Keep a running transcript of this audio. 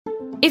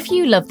If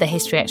you love the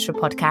History Extra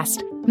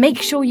podcast,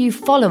 make sure you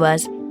follow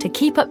us to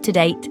keep up to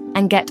date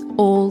and get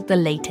all the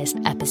latest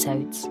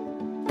episodes.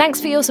 Thanks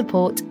for your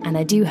support, and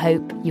I do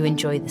hope you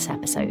enjoy this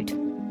episode.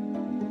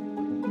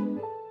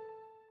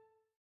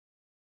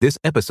 This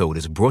episode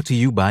is brought to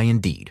you by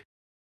Indeed.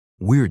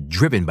 We're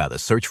driven by the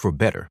search for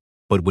better,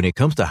 but when it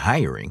comes to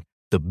hiring,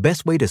 the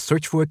best way to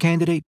search for a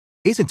candidate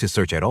isn't to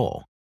search at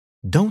all.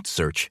 Don't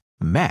search,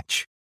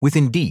 match with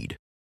Indeed.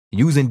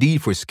 Use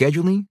Indeed for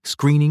scheduling,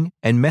 screening,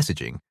 and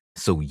messaging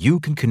so you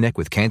can connect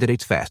with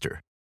candidates faster.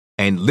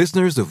 And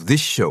listeners of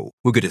this show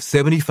will get a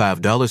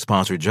 $75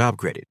 sponsored job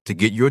credit to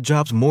get your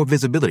jobs more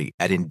visibility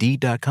at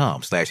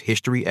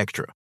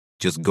Indeed.com/historyextra.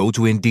 Just go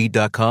to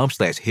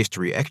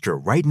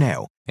Indeed.com/historyextra right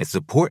now and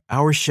support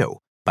our show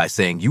by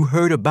saying you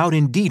heard about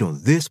Indeed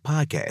on this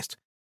podcast.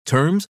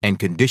 Terms and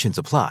conditions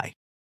apply.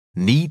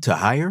 Need to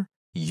hire?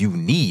 You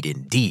need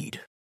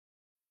Indeed.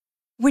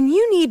 When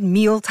you need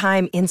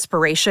mealtime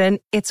inspiration,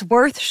 it's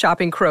worth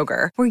shopping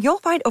Kroger, where you'll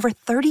find over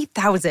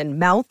 30,000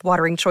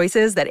 mouth-watering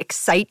choices that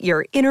excite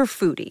your inner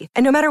foodie.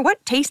 And no matter what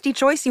tasty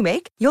choice you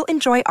make, you'll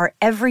enjoy our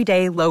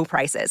everyday low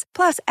prices,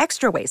 plus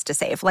extra ways to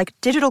save, like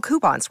digital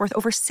coupons worth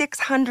over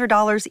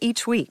 $600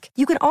 each week.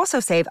 You can also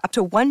save up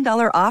to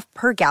 $1 off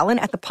per gallon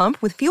at the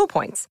pump with fuel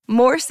points.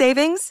 More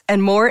savings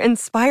and more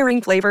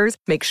inspiring flavors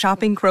make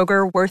shopping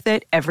Kroger worth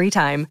it every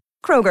time.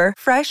 Kroger,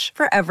 fresh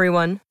for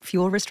everyone.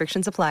 Fuel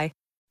restrictions apply.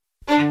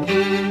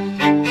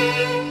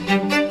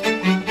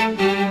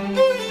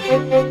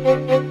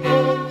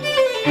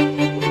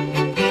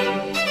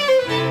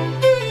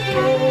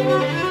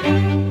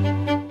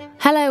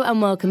 Hello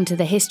and welcome to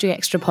the History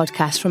Extra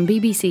podcast from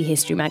BBC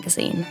History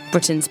Magazine,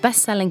 Britain's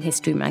best-selling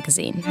history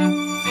magazine.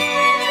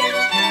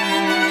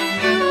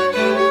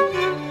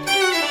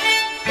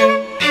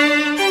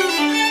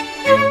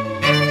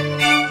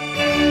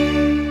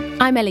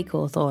 I'm Ellie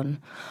Cawthorne.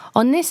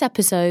 On this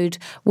episode,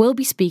 we'll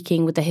be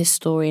speaking with the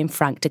historian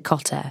Frank de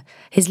Cotter.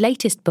 His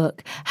latest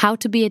book, How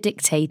to Be a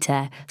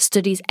Dictator,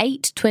 studies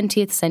 8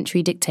 20th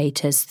century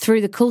dictators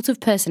through the cult of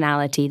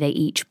personality they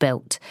each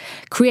built,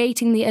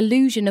 creating the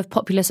illusion of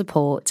popular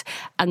support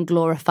and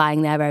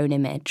glorifying their own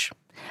image.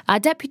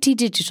 Our deputy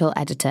digital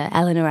editor,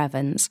 Eleanor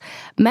Evans,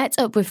 met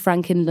up with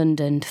Frank in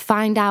London to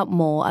find out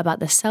more about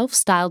the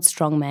self-styled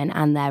strongmen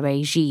and their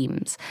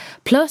regimes,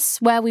 plus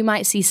where we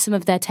might see some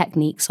of their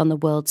techniques on the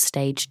world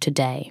stage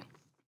today.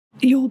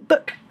 Your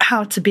book,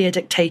 How to Be a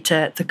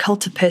Dictator, The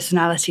Cult of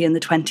Personality in the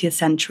 20th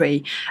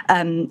Century,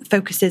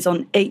 focuses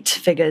on 8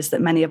 figures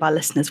that many of our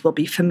listeners will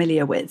be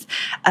familiar with.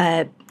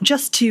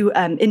 Just to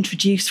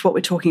introduce what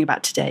we're talking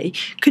about today,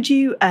 could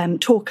you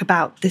talk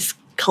about this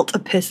cult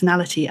of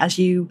personality as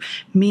you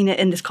mean it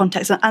in this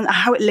context and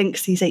how it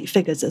links these 8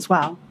 figures as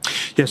well?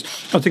 Yes,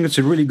 I think it's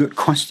a really good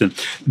question.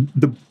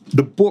 The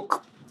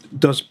book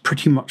does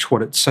pretty much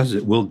what it says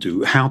it will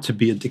do, how to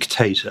be a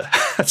dictator.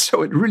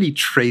 So it really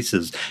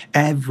traces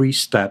every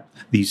step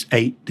these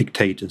 8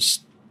 dictators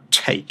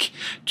take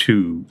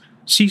to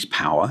seize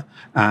power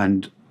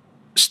and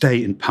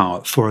stay in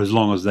power for as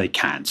long as they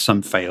can.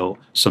 Some fail,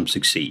 some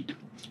succeed.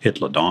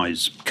 Hitler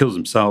dies, kills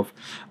himself.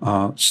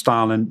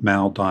 Stalin,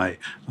 Mao die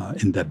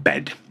in their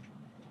bed.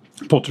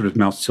 Portrait of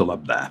Mao still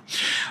up there.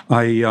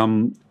 I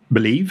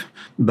believe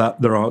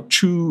that there are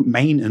 2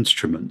 main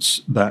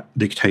instruments that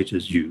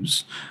dictators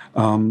use.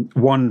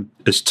 One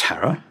is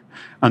terror,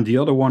 and the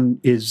other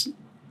one is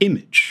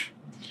image.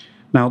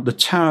 Now, the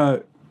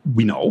terror,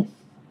 we know,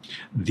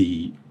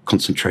 the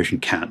concentration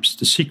camps,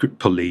 the secret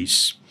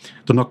police,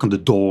 the knock on the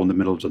door in the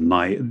middle of the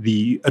night,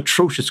 the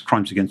atrocious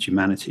crimes against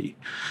humanity.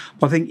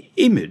 But I think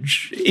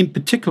image, in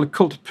particular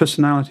cult of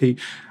personality,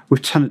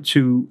 we've tended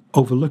to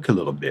overlook a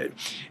little bit.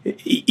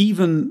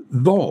 Even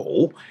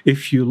though,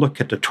 if you look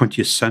at the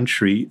 20th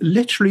century,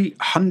 literally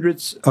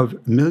hundreds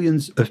of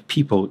millions of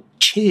people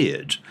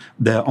cheered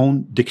their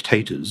own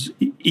dictators,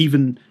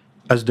 even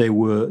as they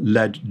were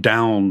led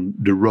down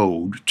the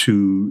road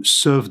to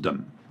serve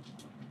them.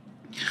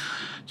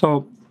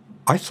 So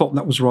I thought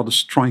that was rather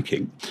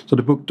striking. So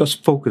the book does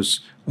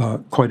focus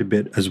quite a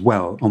bit as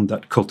well on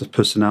that cult of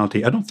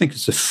personality. I don't think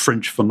it's a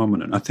fringe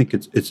phenomenon. I think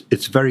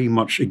it's very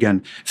much,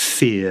 again,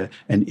 fear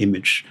and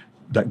image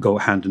that go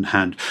hand in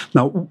hand.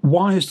 Now,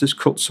 why is this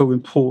cult so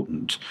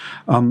important?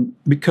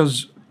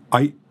 Because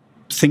I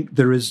think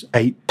there is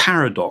a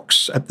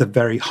paradox at the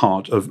very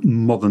heart of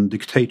modern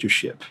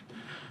dictatorship.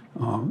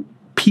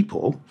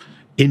 People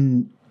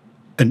in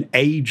an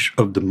age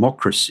of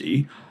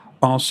democracy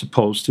are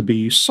supposed to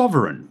be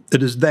sovereign.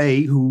 It is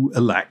they who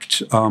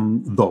elect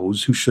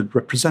those who should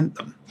represent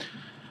them.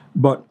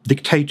 But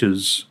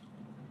dictators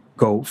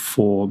go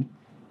for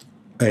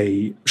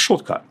a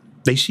shortcut.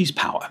 They seize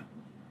power.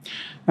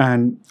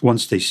 And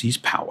once they seize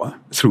power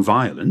through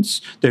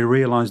violence, they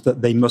realize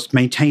that they must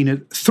maintain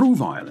it through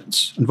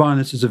violence. And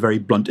violence is a very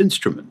blunt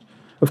instrument.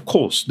 Of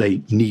course,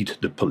 they need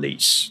the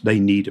police. They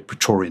need a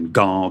Praetorian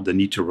Guard. They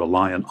need to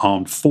rely on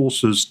armed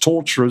forces,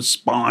 torturers,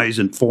 spies,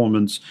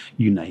 informants,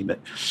 you name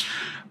it.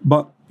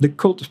 But the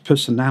cult of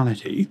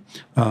personality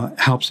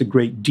helps a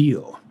great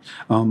deal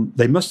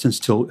They must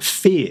instill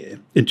fear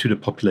into the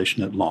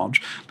population at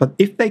large. But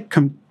if they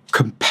can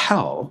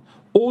compel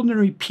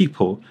ordinary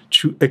people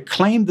to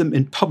acclaim them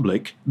in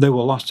public, they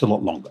will last a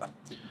lot longer.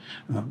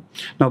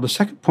 Now, the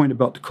second point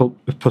about the cult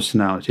of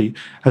personality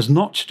has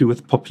not to do with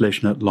the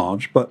population at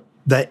large, but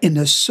their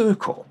inner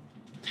circle.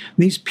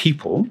 These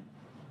people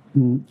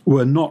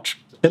were not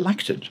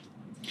elected.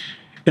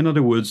 In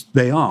other words,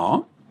 they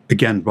are,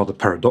 again, rather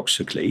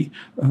paradoxically,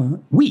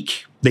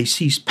 weak. They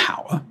seize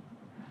power,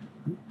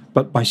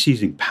 but by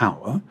seizing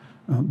power,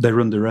 they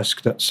run the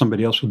risk that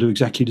somebody else will do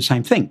exactly the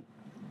same thing.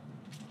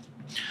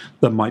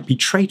 There might be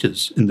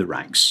traitors in the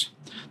ranks.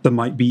 There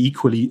might be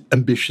equally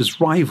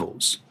ambitious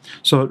rivals.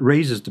 So it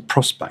raises the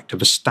prospect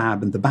of a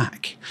stab in the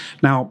back.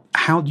 Now,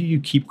 how do you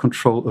keep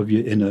control of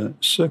your inner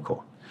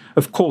circle?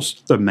 Of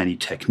course, there are many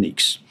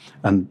techniques,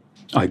 and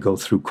I go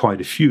through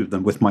quite a few of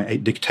them with my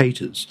 8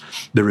 dictators.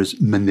 There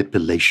is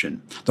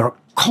manipulation. There are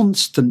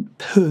constant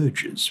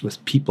purges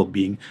with people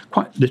being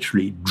quite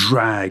literally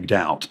dragged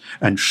out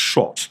and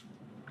shot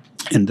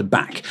in the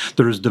back.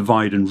 There is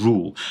divide and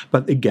rule.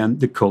 But again,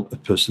 the cult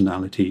of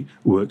personality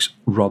works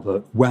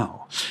rather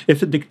well.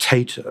 If a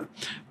dictator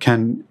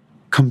can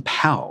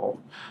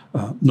compel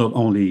not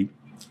only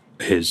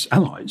his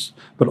allies,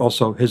 but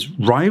also his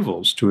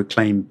rivals to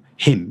acclaim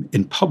him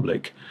in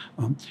public,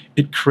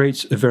 it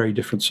creates a very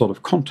different sort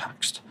of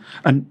context.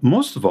 And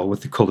most of all,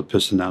 with the cult of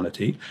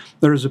personality,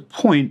 there is a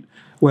point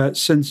where,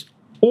 since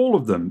all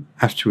of them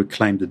have to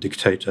acclaim the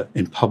dictator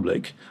in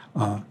public,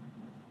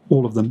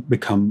 all of them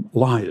become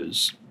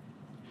liars.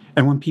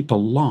 And when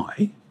people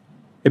lie,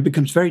 it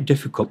becomes very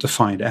difficult to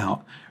find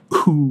out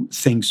who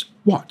thinks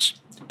what.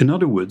 In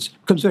other words,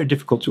 it becomes very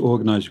difficult to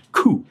organize a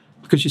coup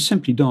because you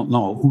simply don't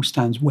know who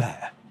stands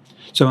where.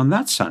 So in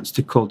that sense,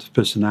 the cult of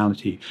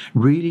personality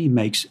really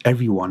makes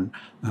everyone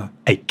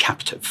a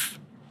captive.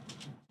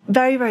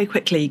 Very, very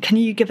quickly, can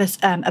you give us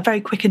a very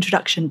quick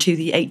introduction to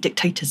the 8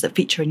 dictators that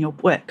feature in your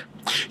work?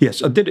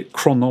 Yes, I did it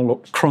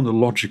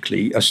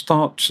chronologically. I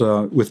start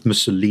with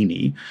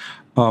Mussolini,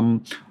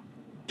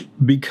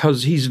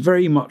 because he's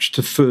very much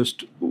the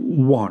first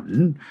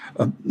one,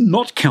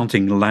 not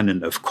counting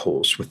Lenin, of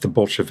course, with the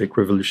Bolshevik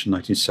Revolution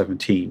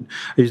 1917.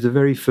 He's the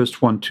very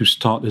first one to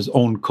start his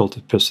own cult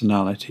of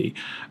personality.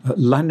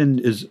 Lenin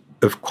is,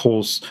 of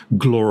course,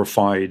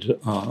 glorified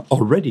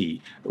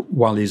already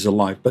while he's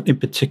alive, but in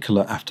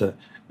particular after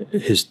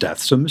his death.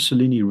 So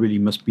Mussolini really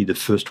must be the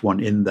first one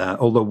in there,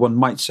 although one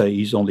might say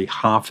he's only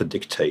half a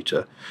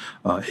dictator.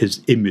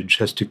 His image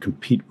has to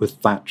compete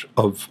with that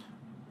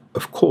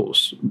of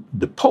course,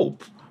 the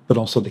Pope, but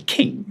also the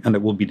king, and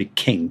it will be the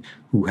king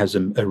who has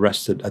him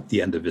arrested at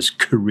the end of his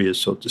career,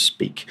 so to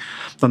speak.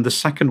 Then the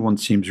second one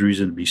seems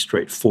reasonably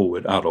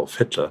straightforward, Adolf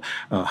Hitler.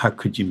 How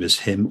could you miss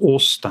him? Or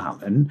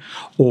Stalin,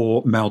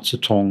 or Mao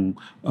Zedong,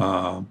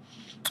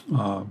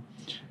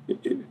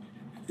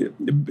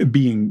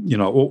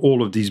 being,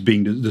 all of these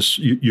being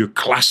your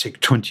classic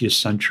 20th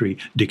century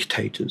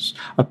dictators.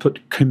 I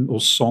put Kim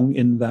Il-sung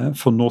in there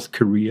for North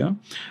Korea.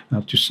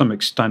 To some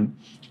extent,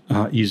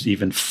 he's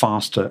even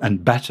faster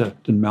and better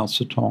than Mao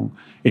Zedong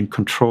in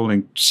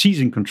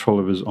seizing control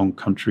of his own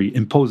country,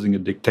 imposing a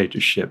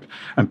dictatorship,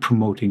 and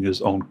promoting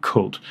his own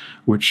cult,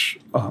 which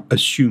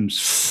assumes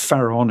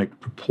pharaonic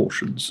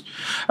proportions.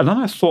 And then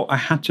I thought I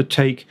had to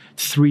take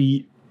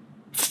 3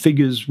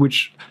 figures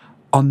which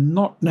are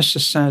not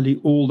necessarily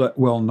all that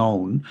well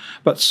known,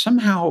 but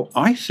somehow,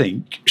 I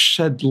think,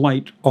 shed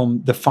light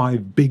on the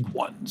 5 big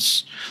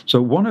ones.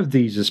 So one of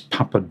these is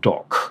Papa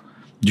Doc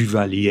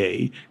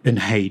Duvalier in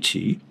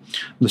Haiti.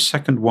 The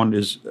second one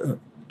is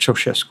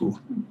Ceausescu,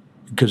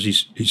 because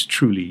he's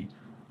truly,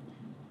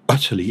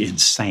 utterly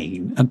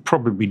insane, and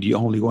probably the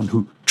only one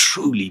who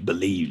truly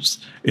believes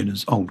in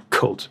his own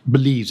cult,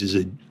 believes is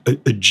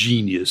a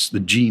genius,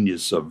 the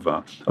genius of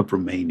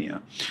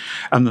Romania.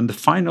 And then the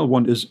final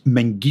one is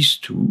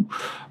Mengistu.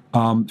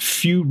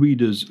 Few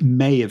readers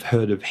may have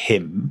heard of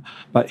him,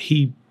 but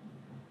he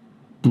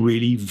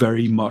really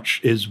very much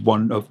is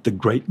one of the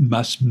great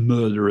mass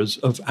murderers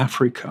of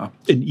Africa,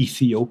 in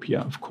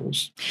Ethiopia, of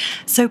course.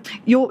 So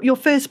your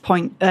first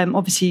point,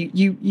 obviously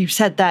you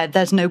said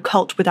there's no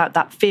cult without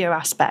that fear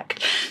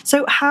aspect.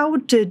 So how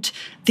did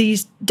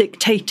these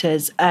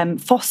dictators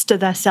foster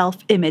their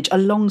self-image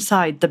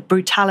alongside the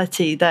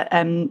brutality that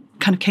kind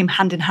of came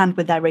hand in hand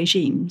with their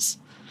regimes?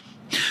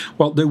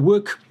 Well, they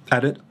work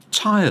at it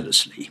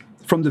tirelessly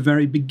from the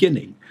very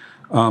beginning.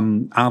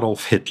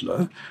 Adolf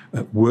Hitler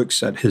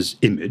works at his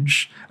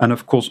image, and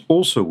of course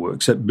also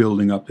works at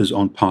building up his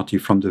own party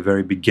from the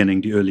very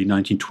beginning, the early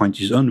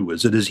 1920s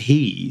onwards. It is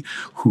he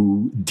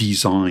who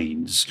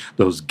designs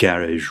those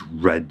garage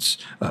red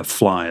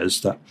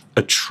flyers that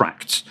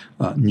attract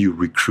new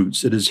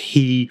recruits. It is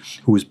he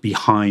who is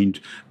behind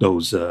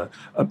those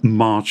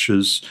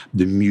marches,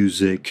 the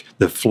music,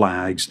 the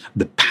flags,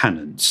 the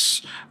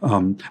pennants.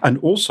 And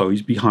also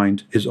he's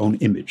behind his own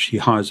image. He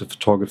hires a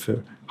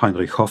photographer,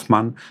 Heinrich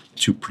Hoffmann,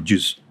 to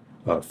produce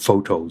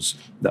photos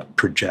that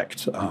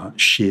project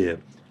sheer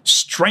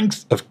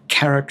strength of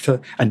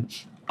character and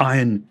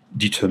iron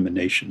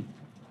determination.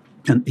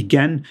 And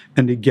again,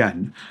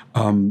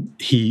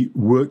 he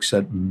works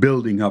at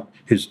building up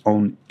his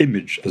own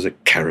image as a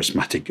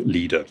charismatic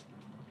leader.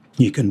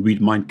 You can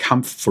read Mein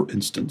Kampf, for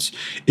instance.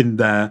 In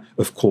there,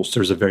 of course,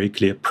 there's a very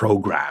clear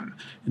program.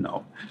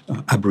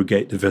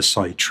 Abrogate the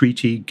Versailles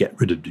Treaty, get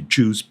rid of the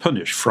Jews,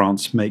 punish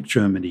France, make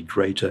Germany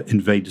greater,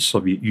 invade the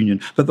Soviet Union.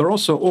 But there are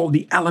also all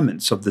the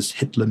elements of this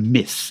Hitler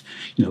myth,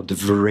 the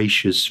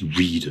voracious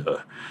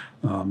reader,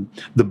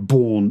 the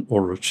born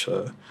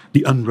orator,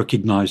 the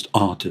unrecognized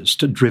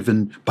artist,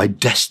 driven by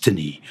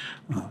destiny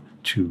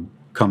to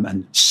come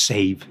and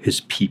save his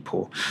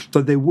people.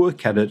 So they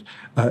work at it.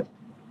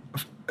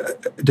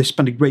 They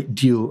spend a great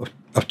deal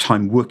of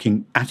time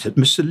working at it.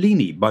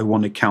 Mussolini, by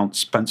one account,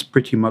 spends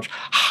pretty much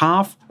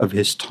half of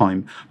his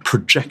time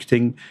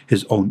projecting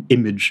his own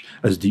image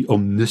as the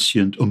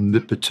omniscient,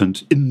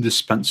 omnipotent,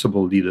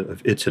 indispensable leader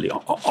of Italy,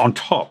 on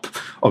top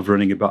of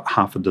running about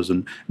half a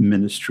dozen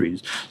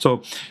ministries.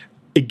 So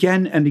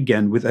again and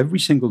again, with every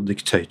single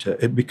dictator,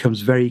 it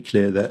becomes very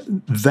clear that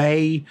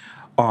they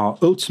are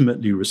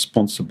ultimately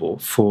responsible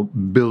for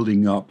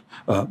building up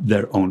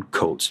their own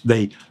cults.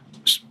 They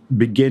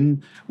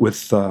begin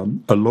with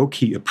a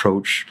low-key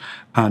approach,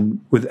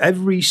 and with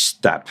every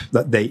step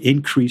that they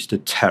increase the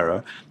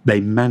terror,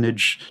 they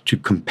manage to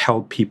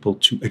compel people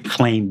to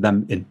acclaim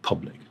them in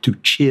public, to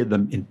cheer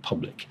them in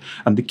public.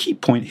 And the key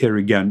point here,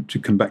 again, to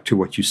come back to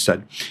what you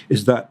said,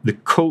 is that the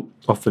cult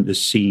often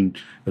is seen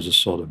as a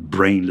sort of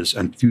brainless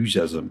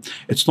enthusiasm.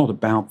 It's not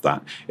about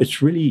that.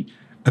 It's really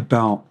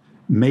about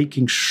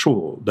making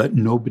sure that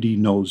nobody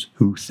knows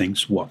who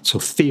thinks what. So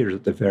fear is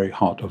at the very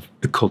heart of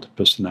a cult of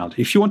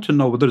personality. If you want to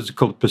know whether it's a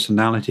cult of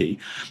personality,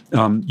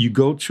 you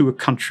go to a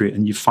country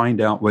and you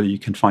find out whether you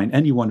can find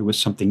anyone who has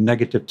something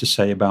negative to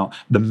say about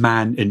the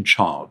man in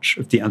charge.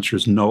 If the answer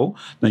is no,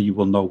 then you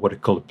will know what a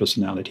cult of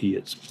personality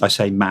is. I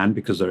say man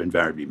because they're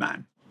invariably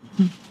man.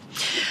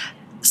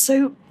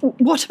 So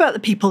what about the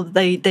people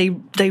that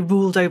they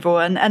ruled over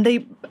and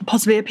they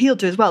possibly appealed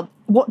to as well?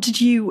 What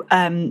did you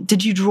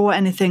draw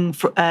anything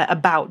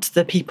about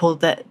the people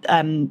that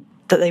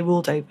they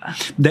ruled over?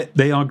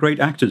 They are great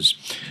actors.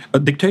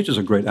 Dictators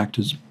are great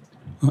actors.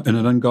 In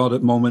an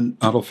unguarded moment,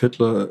 Adolf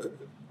Hitler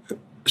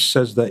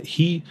says that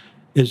he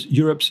is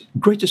Europe's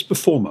greatest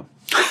performer.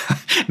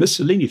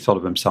 Mussolini thought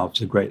of himself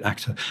as a great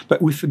actor,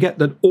 but we forget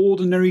that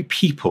ordinary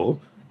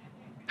people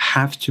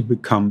have to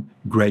become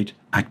great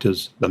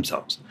actors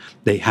themselves.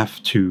 They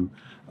have to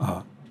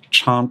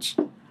chant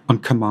on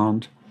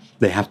command.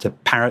 They have to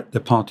parrot the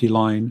party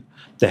line.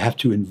 They have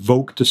to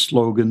invoke the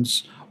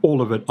slogans,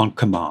 all of it on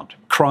command.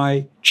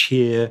 Cry,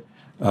 cheer,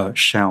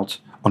 shout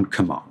on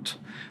command.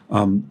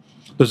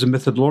 There's a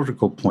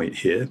methodological point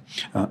here.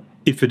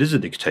 If it is a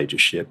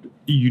dictatorship,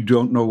 you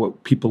don't know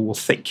what people will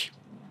think.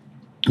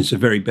 It's a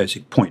very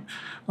basic point.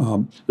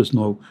 There's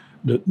no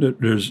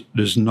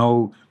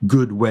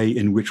good way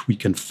in which we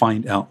can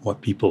find out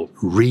what people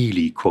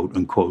really, quote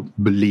unquote,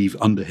 believe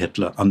under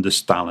Hitler, under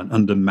Stalin,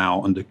 under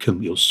Mao, under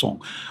Kim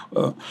Il-sung.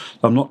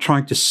 I'm not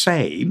trying to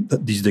say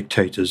that these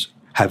dictators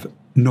have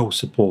no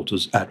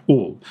supporters at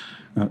all.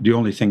 The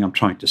only thing I'm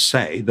trying to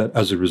say that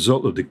as a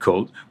result of the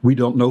cult, we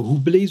don't know who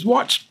believes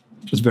what.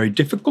 It's very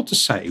difficult to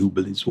say who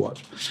believes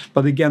what.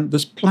 But again,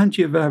 there's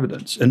plenty of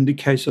evidence in the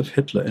case of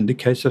Hitler, in the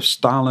case of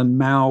Stalin,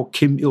 Mao,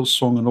 Kim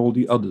Il-sung, and all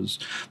the others,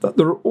 that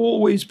there are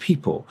always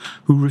people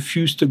who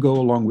refuse to go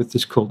along with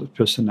this cult of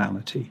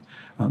personality.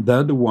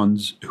 They're the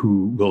ones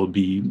who will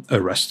be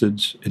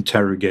arrested,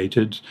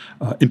 interrogated,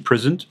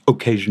 imprisoned,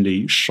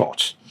 occasionally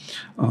shot.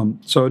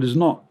 So it is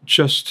not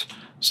just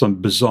some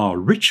bizarre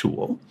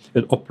ritual.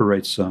 It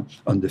operates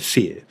under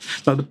fear.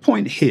 Now, the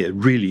point here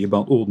really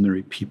about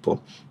ordinary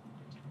people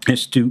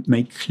is to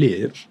make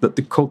clear that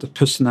the cult of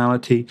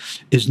personality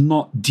is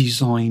not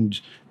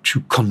designed to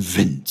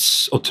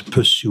convince or to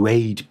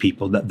persuade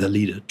people that the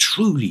leader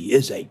truly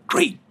is a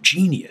great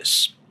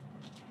genius.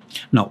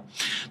 No,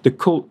 the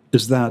cult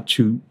is there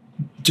to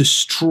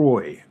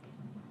destroy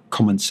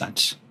common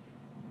sense,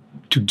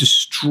 to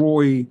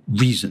destroy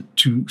reason,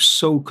 to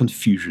sow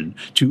confusion,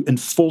 to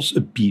enforce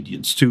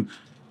obedience, to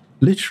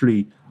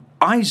literally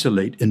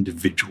isolate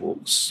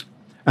individuals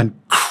and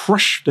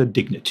crush their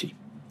dignity.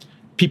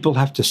 People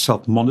have to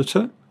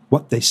self-monitor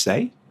what they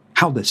say,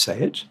 how they say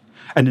it,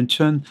 and in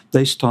turn,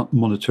 they start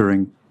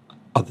monitoring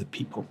other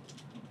people.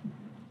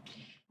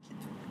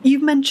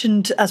 You've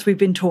mentioned, as we've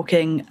been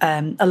talking,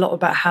 a lot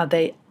about how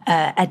they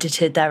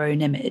edited their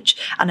own image,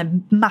 and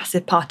a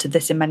massive part of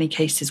this in many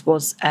cases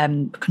was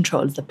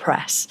control of the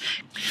press.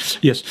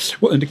 Yes.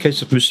 Well, in the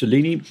case of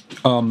Mussolini,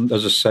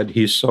 as I said,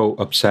 he's so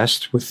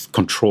obsessed with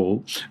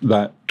control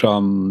that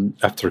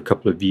after a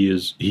couple of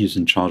years, he's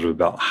in charge of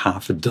about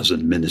half a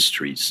dozen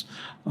ministries.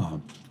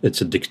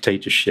 It's a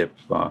dictatorship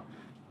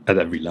at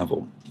every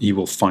level. He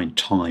will find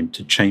time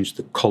to change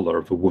the color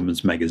of a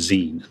woman's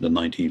magazine in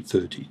the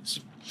 1930s.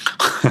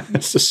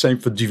 It's the same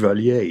for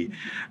Duvalier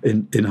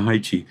in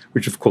Haiti,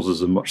 which of course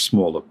is a much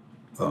smaller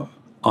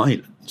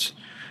island.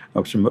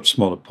 which is a much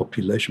smaller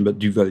population, but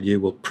Duvalier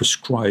will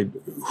prescribe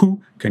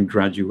who can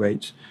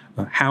graduate,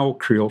 how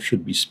Creole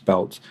should be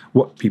spelt,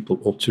 what people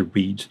ought to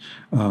read,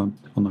 on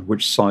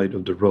which side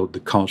of the road the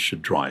cars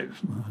should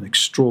drive. An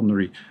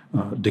extraordinary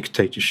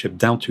dictatorship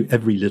down to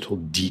every little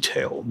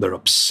detail. They're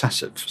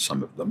obsessive,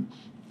 some of them.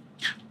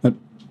 And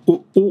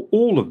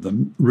all of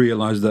them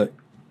realize that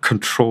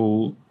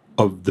control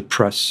of the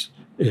press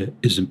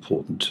is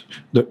important,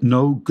 that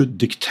no good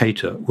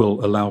dictator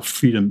will allow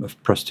freedom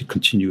of press to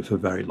continue for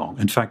very long.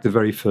 In fact, the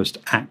very first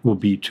act will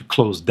be to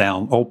close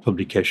down all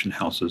publication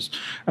houses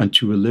and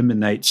to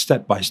eliminate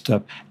step by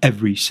step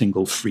every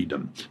single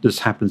freedom. This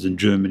happens in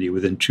Germany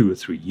within 2 or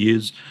 3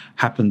 years,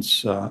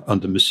 happens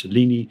under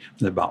Mussolini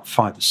in about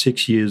 5 or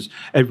 6 years.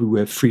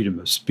 Everywhere freedom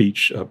of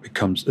speech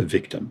becomes a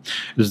victim.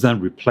 It is then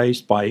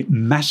replaced by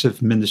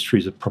massive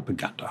ministries of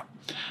propaganda.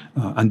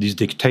 And these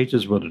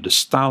dictators, whether it is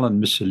Stalin,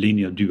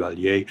 Mussolini, or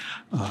Duvalier,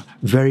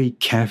 very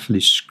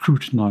carefully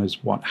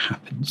scrutinize what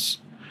happens.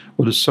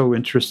 What is so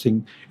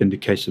interesting in the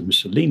case of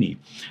Mussolini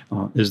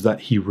is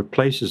that he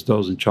replaces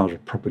those in charge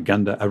of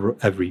propaganda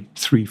every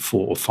 3,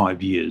 4, or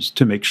 5 years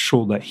to make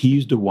sure that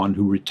he's the one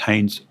who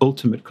retains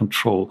ultimate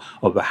control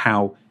over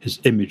how his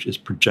image is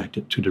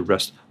projected to the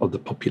rest of the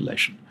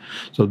population.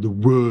 So the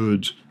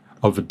word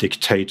of a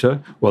dictator,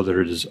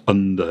 whether it is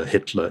under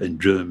Hitler in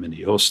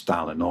Germany or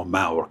Stalin or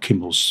Mao or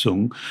Kim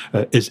Il-sung,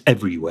 is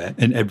everywhere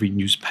in every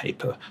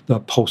newspaper. There are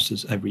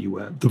posters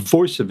everywhere. The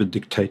voice of a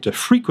dictator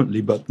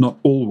frequently, but not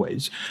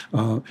always,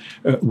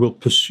 will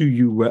pursue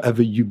you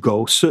wherever you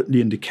go,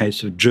 certainly in the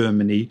case of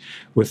Germany,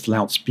 with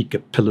loudspeaker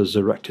pillars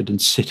erected in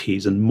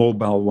cities and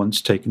mobile ones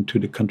taken to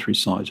the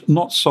countryside.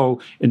 Not so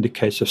in the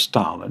case of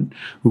Stalin,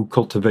 who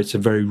cultivates a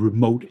very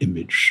remote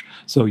image,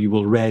 so you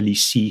will rarely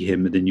see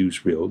him in the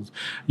newsreel.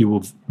 You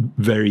will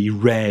very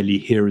rarely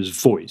hear his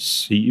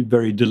voice. He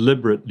very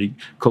deliberately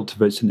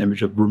cultivates an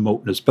image of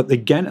remoteness. But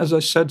again, as I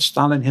said,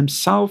 Stalin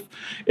himself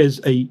is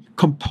a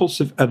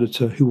compulsive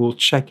editor who will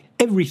check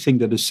everything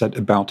that is said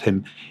about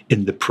him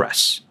in the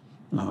press.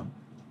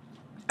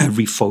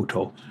 Every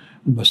photo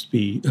must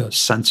be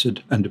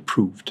censored and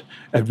approved.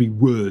 Every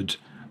word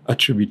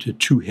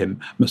attributed to him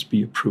must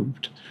be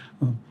approved.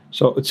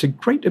 So it's a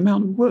great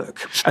amount of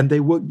work, and they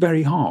work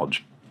very hard.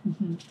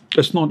 Mm-hmm.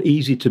 It's not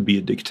easy to be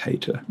a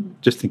dictator,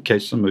 just in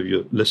case some of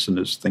your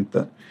listeners think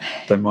that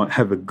they might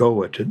have a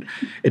go at it.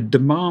 It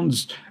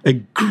demands a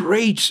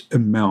great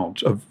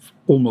amount of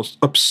almost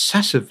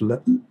obsessive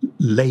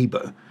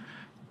labor.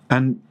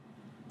 And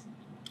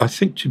I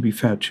think, to be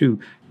fair too,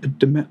 it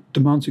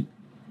demands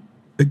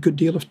a good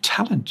deal of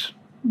talent.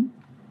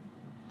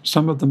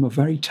 Some of them are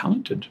very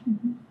talented,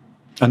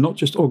 and not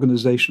just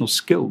organizational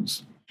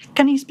skills.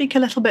 Can you speak a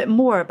little bit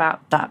more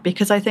about that?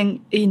 Because I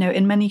think,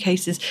 in many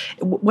cases,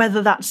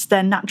 whether that's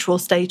their natural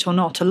state or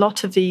not, a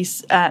lot of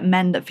these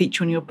men that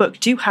feature in your book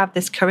do have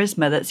this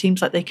charisma that seems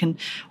like they can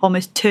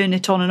almost turn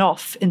it on and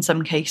off in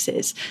some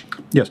cases.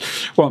 Yes.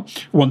 Well,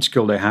 one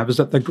skill they have is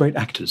that they're great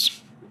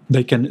actors.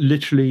 They can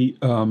literally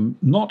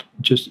not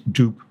just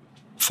dupe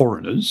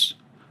foreigners,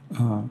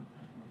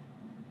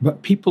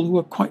 but people who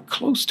are quite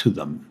close to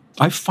them.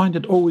 I find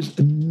it always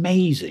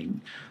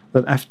amazing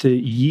that after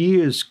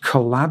years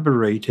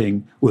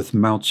collaborating with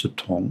Mao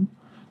Zedong,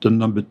 the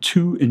number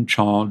 2 in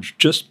charge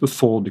just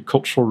before the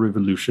Cultural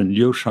Revolution,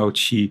 Liu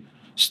Shaoqi,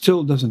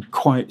 still doesn't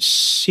quite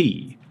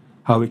see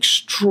how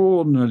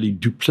extraordinarily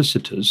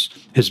duplicitous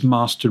his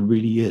master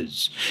really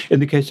is. In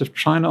the case of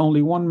China,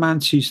 only one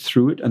man sees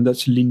through it, and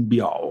that's Lin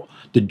Biao,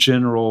 the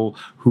general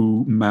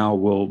who Mao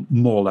will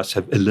more or less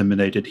have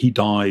eliminated. He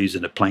dies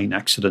in a plane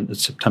accident in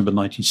September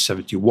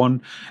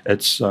 1971.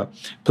 It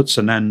puts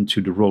an end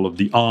to the role of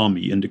the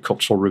army in the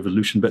Cultural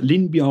Revolution. But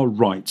Lin Biao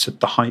writes at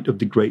the height of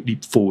the Great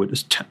Leap Forward,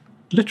 as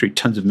literally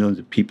tens of millions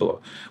of people are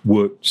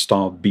worked,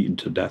 starved, beaten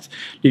to death.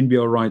 Lin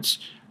Biao writes,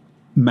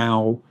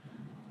 Mao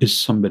is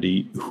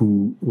somebody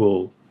who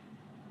will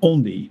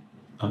only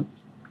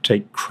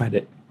take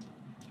credit,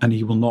 and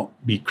he will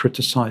not be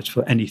criticized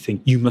for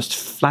anything. You must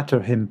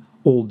flatter him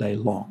all day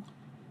long.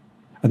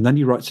 And then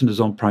he writes in his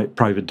own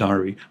private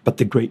diary, but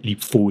the Great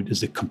Leap Forward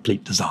is a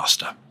complete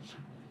disaster.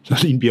 So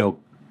Lin Biao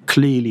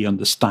clearly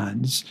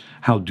understands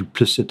how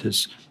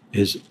duplicitous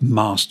his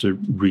master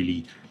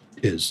really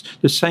is.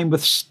 The same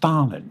with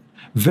Stalin.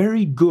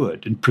 Very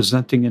good in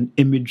presenting an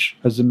image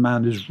as a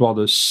man who's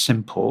rather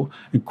simple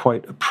and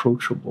quite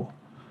approachable.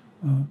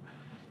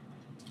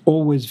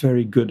 Always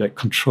very good at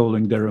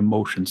controlling their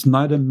emotions.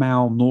 Neither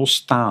Mao nor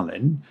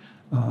Stalin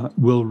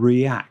will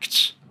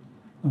react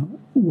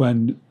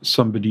when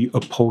somebody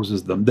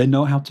opposes them. They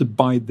know how to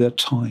bide their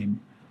time.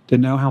 They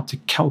know how to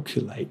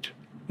calculate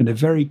in a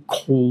very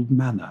cold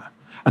manner.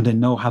 And they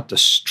know how to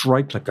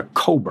strike like a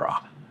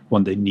cobra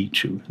when they need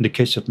to. In the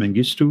case of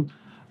Mengistu,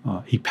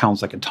 he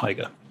pounds like a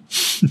tiger.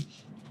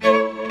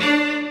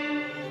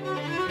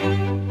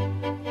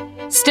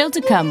 Still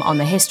to come on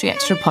the History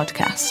Extra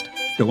podcast.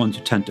 The ones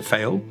who tend to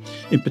fail,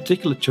 in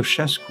particular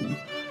Ceausescu,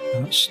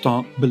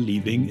 start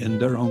believing in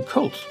their own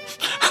cult.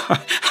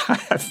 I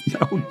have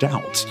no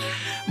doubt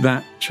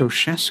that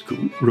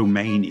Ceausescu,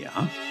 Romania,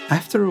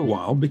 after a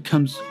while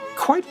becomes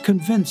quite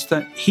convinced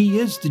that he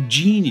is the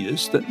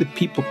genius that the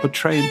people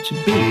portray him to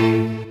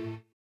be.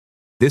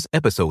 This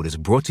episode is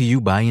brought to you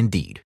by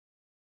Indeed.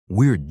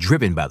 We're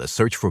driven by the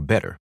search for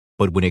better,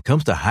 but when it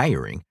comes to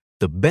hiring,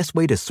 the best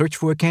way to search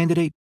for a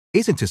candidate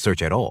isn't to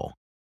search at all.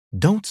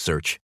 Don't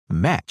search,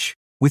 match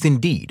with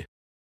Indeed.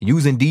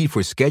 Use Indeed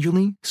for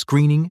scheduling,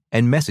 screening,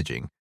 and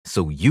messaging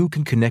so you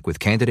can connect with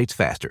candidates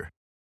faster.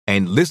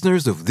 And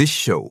listeners of this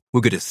show will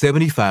get a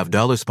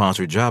 $75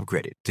 sponsored job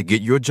credit to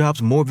get your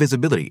jobs more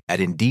visibility at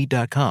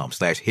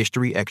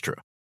Indeed.com/HistoryExtra.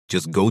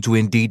 Just go to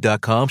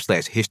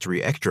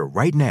Indeed.com/HistoryExtra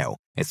right now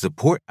and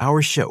support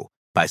our show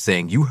by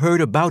saying you heard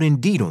about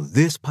Indeed on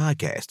this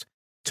podcast.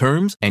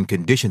 Terms and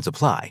conditions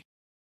apply.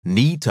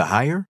 Need to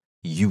hire?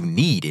 You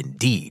need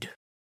Indeed.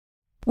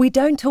 We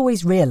don't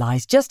always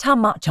realize just how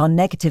much our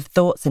negative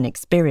thoughts and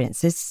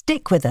experiences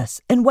stick with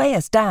us and weigh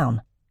us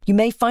down. You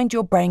may find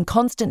your brain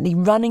constantly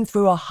running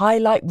through a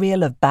highlight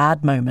reel of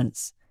bad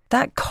moments.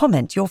 That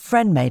comment your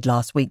friend made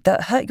last week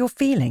that hurt your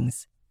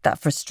feelings. That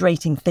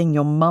frustrating thing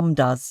your mum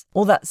does.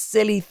 Or that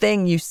silly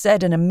thing you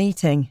said in a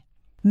meeting.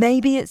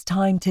 Maybe it's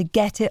time to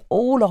get it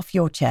all off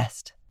your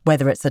chest.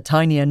 Whether it's a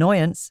tiny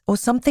annoyance or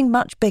something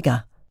much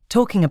bigger,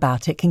 talking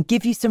about it can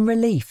give you some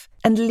relief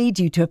and lead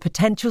you to a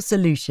potential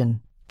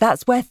solution.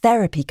 That's where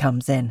therapy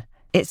comes in.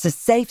 It's a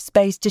safe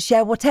space to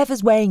share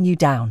whatever's weighing you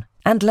down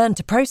and learn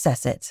to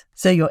process it,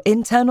 so your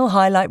internal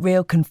highlight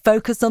reel can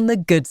focus on the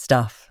good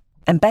stuff.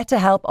 And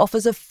BetterHelp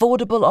offers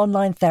affordable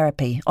online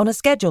therapy on a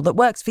schedule that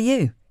works for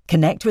you.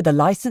 Connect with a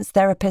licensed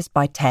therapist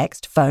by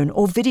text, phone,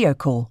 or video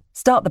call.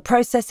 Start the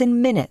process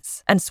in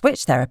minutes and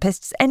switch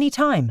therapists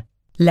anytime.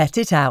 Let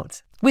it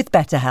out with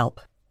BetterHelp.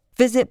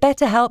 Visit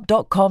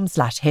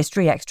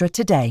betterhelp.com/historyextra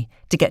today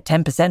to get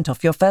 10%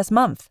 off your first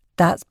month.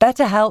 That's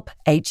BetterHelp,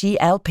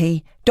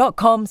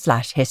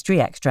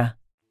 HELP.com/historyextra.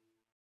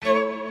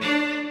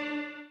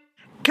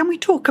 Can we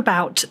talk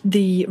about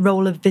the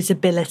role of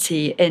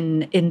visibility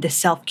in this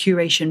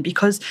self-curation?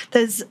 Because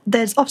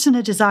there's often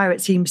a desire,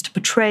 it seems, to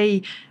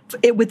portray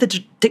it with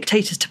the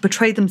dictators to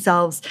portray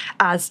themselves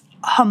as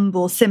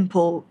humble,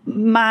 simple,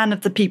 man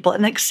of the people,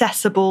 an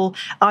accessible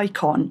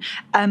icon.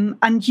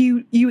 And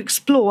you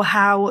explore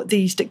how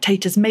these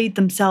dictators made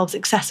themselves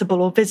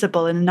accessible or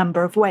visible in a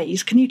number of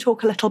ways. Can you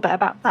talk a little bit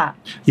about that?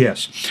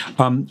 Yes.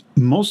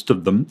 Most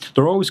of them,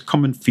 there are always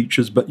common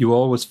features, but you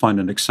always find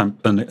an exception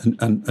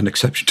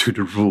to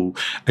the rule.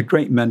 A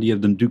great many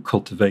of them do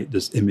cultivate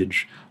this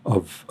image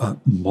of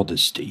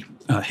modesty.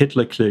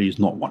 Hitler clearly is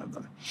not one of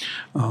them.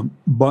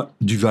 But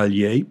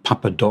Duvalier,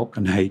 Papadoc,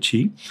 and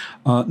Haiti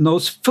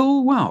knows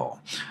full well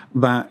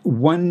that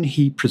when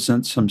he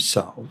presents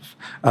himself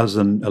as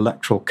an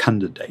electoral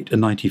candidate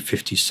in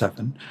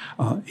 1957,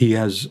 he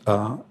has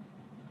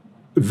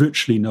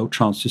virtually no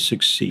chance to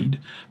succeed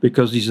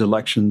because these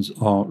elections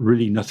are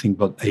really nothing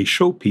but a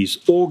showpiece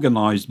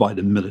organized by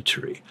the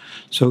military.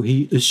 So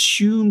he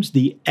assumes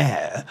the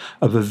air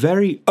of a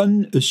very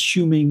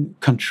unassuming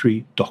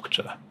country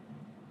doctor,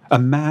 a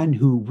man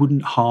who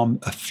wouldn't harm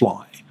a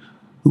fly,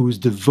 who is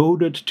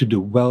devoted to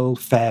the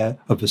welfare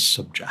of his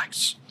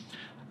subjects.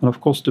 And of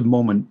course, the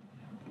moment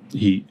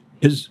he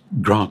is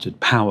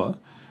granted power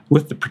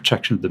with the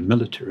protection of the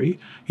military,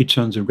 he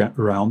turns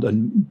around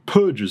and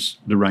purges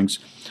the ranks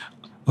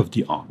of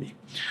the army.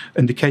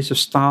 In the case of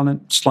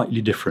Stalin,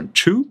 slightly different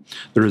too.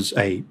 There is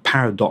a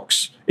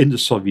paradox in the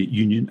Soviet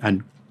Union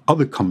and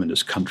other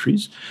communist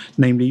countries,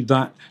 namely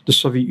that the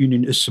Soviet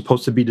Union is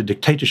supposed to be the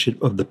dictatorship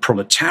of the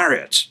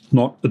proletariat,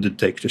 not the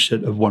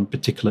dictatorship of one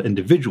particular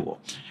individual.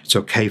 It's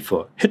okay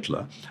for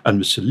Hitler and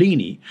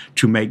Mussolini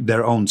to make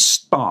their own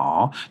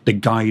star the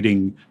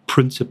guiding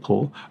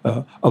principle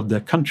of their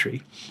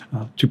country,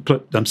 to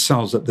put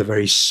themselves at the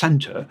very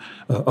center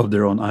of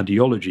their own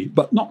ideology,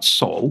 but not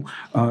so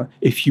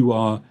if you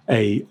are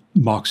a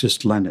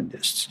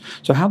Marxist-Leninist.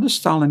 So how does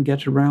Stalin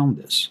get around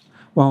this?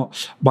 Well,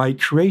 by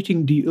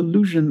creating the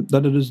illusion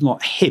that it is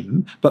not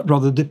him, but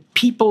rather the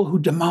people who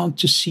demand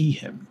to see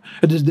him.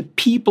 It is the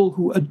people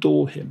who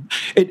adore him.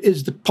 It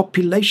is the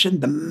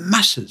population, the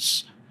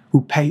masses,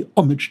 who pay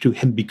homage to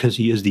him because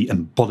he is the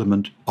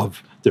embodiment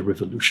of the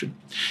revolution.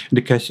 In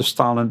the case of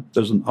Stalin,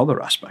 there's another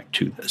aspect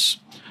to this.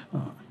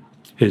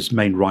 His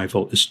main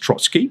rival is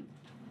Trotsky.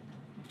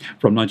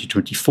 From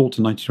 1924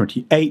 to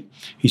 1928,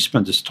 he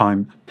spent his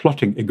time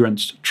plotting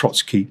against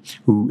Trotsky,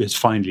 who is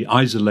finally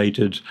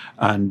isolated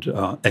and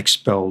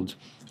expelled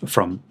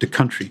from the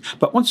country.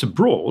 But once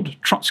abroad,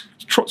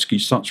 Trotsky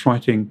starts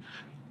writing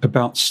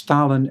about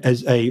Stalin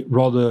as a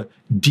rather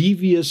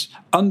devious,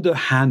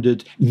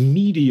 underhanded,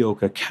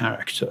 mediocre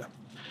character.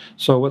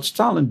 So what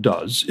Stalin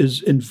does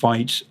is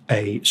invite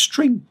a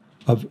string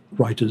of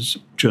writers,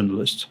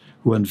 journalists,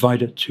 who are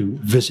invited to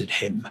visit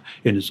him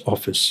in his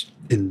office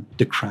in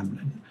the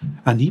Kremlin.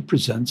 And he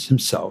presents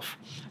himself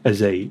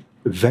as a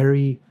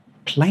very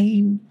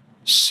plain,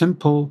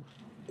 simple,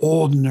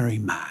 ordinary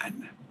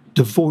man,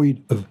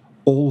 devoid of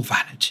all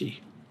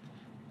vanity.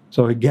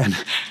 So again,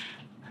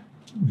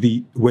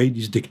 the way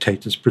these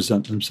dictators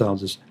present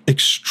themselves is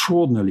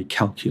extraordinarily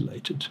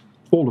calculated.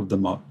 All of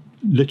them are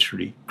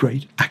literally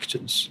great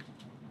actors.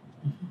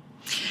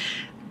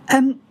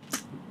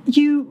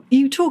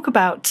 You talk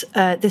about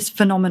this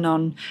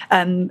phenomenon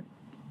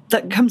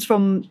that comes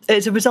from,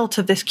 as a result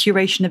of this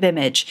curation of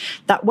image,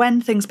 that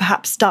when things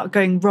perhaps start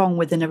going wrong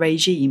within a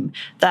regime,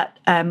 that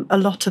a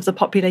lot of the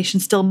population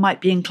still might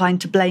be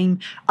inclined to blame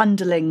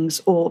underlings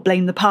or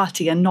blame the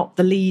party and not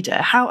the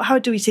leader. How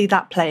do we see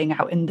that playing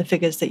out in the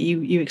figures that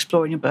you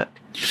explore in your book?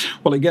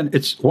 Well, again,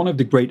 it's one of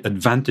the great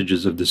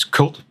advantages of this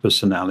cult of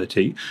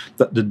personality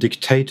that the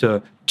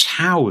dictator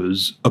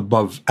towers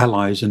above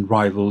allies and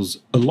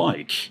rivals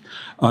alike.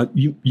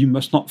 You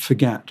must not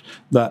forget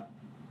that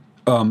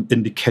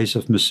in the case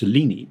of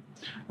Mussolini,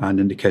 and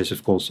in the case,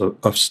 of course,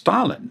 of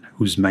Stalin,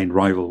 whose main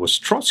rival was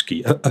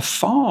Trotsky, a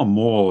far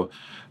more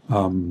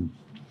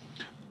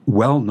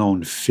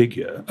well-known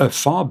figure, a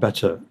far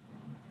better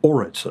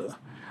orator,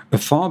 a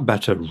far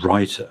better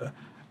writer,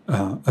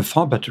 a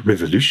far better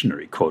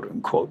revolutionary,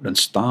 quote-unquote, than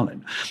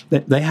Stalin.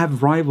 They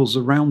have rivals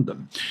around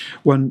them.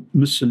 When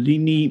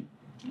Mussolini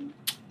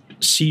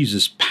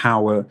seizes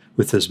power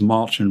with his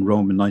march in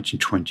Rome in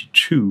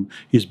 1922,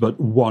 he's but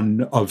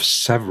one of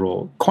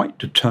several quite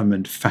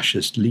determined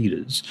fascist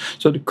leaders.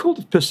 So the cult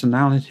of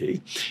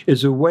personality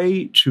is a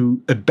way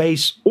to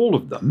abase all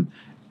of them,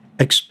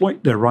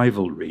 exploit their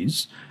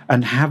rivalries,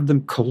 and have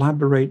them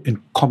collaborate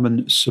in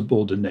common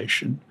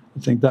subordination.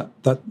 I think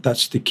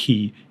that's the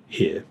key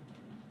here.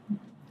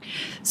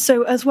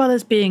 So, as well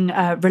as being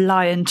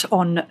reliant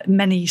on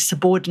many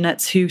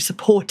subordinates who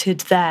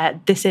supported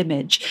this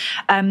image,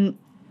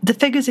 the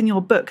figures in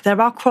your book,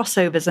 there are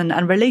crossovers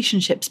and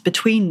relationships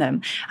between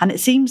them. And it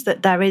seems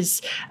that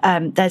there's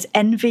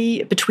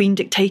envy between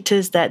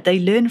dictators, that they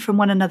learn from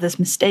one another's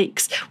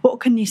mistakes. What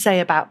can you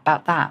say about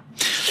that?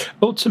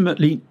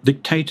 Ultimately,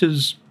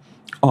 dictators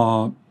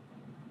are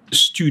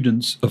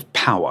students of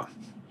power.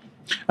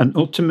 And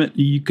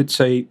ultimately, you could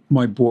say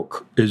my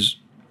book is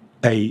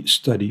a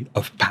study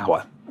of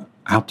power,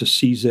 how to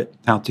seize it,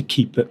 how to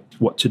keep it,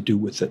 what to do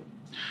with it.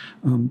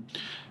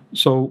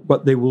 So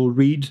what they will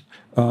read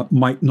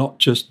might not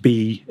just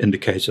be, in the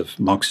case of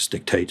Marxist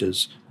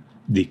dictators,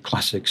 the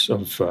classics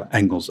of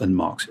Engels and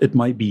Marx. It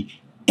might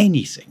be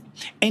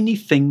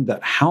anything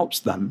that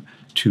helps them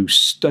to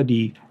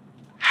study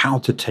how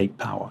to take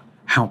power,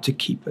 how to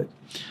keep it.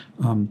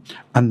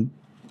 And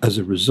as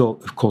a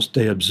result, of course,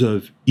 they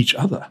observe each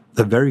other.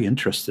 They're very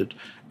interested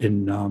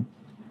in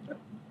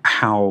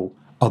how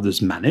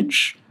others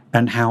manage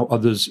and how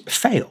others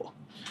fail.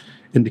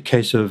 In the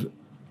case of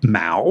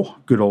Mao,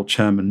 good old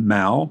Chairman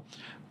Mao,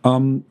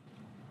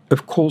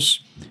 of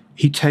course,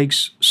 he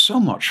takes so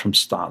much from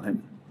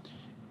Stalin,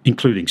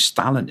 including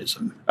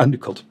Stalinism and the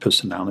cult of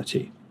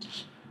personality,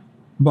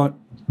 but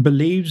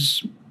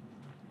believes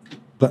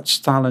that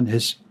Stalin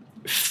has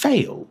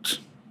failed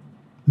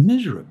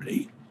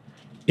miserably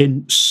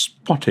in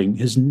spotting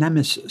his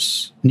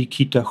nemesis,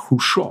 Nikita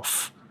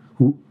Khrushchev,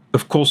 who,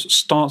 of course,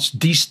 starts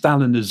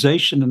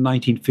de-Stalinization in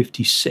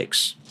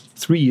 1956,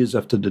 3 years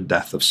after the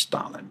death of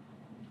Stalin.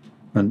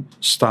 And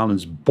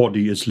Stalin's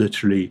body is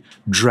literally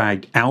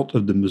dragged out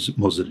of the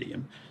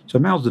mausoleum. So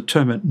Mao's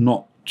determined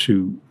not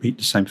to meet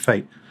the same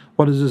fate.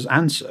 What is his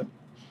answer?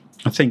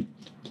 I think,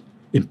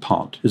 in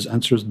part, his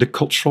answer is the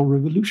Cultural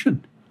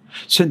Revolution.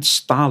 Since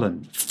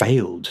Stalin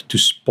failed to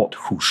spot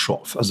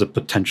Khrushchev as a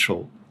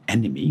potential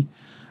enemy,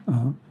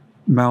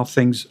 Mao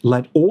thinks,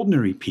 let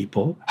ordinary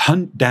people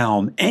hunt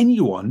down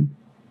anyone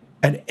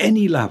at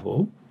any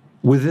level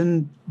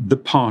within the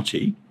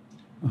party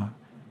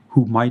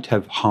who might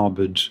have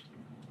harbored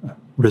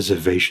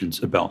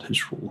reservations about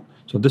his rule.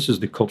 So this is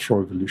the Cultural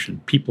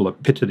Revolution. People are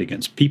pitted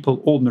against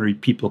people. Ordinary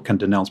people can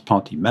denounce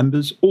party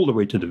members all the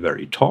way to the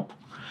very top.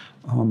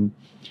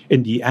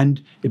 In the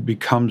end, it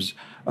becomes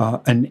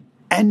an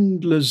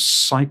endless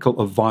cycle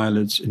of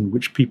violence in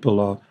which people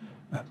are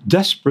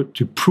desperate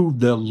to prove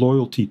their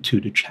loyalty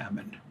to the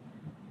chairman.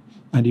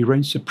 And he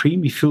reigns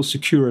supreme. He feels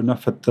secure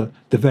enough at the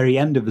very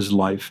end of his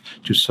life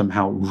to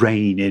somehow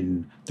rein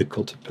in the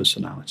cult of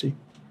personality.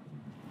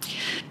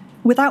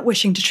 Without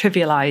wishing to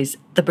trivialize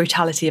the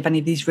brutality of any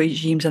of these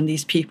regimes and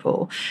these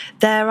people,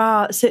 there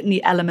are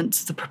certainly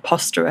elements of the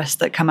preposterous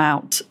that come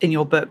out in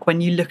your book when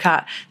you look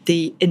at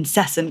the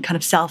incessant kind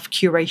of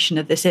self-curation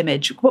of this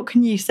image. What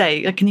can you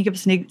say? Can you give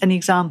us any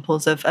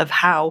examples of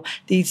how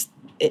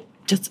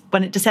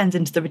when it descends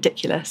into the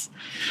ridiculous?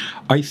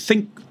 I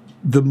think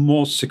the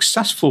more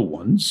successful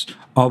ones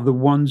are the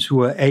ones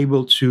who are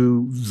able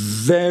to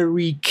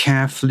very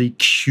carefully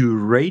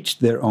curate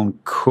their own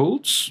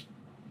cults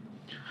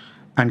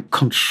and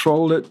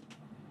control it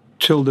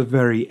till the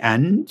very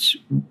end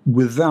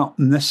without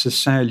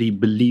necessarily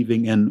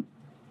believing in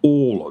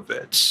all of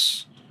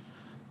it.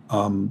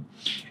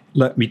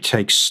 Let me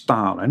take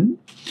Stalin.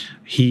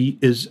 He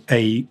is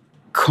a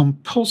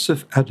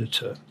compulsive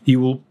editor. He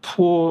will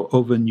pore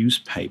over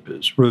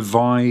newspapers,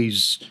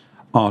 revise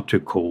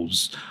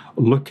articles,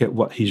 look at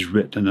what he's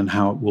written and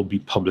how it will be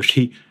published.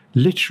 He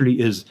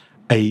literally is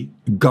a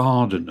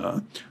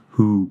gardener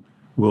who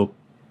will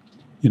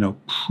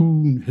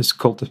prune his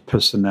cult of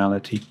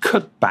personality,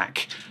 cut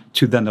back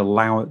to then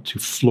allow it to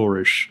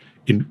flourish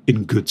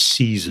in good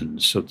season,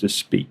 so to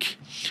speak.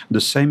 The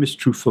same is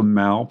true for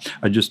Mao.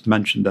 I just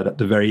mentioned that at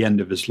the very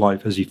end of his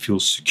life, as he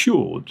feels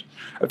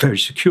very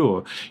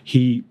secure,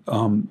 he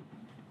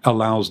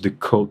allows the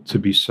cult to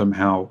be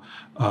somehow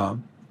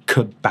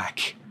cut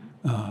back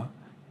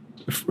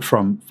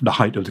from the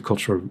height of the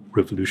Cultural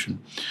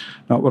Revolution.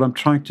 Now, what I'm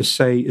trying to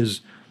say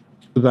is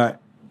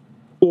that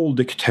all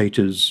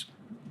dictators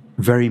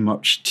very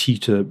much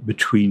teeter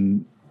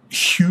between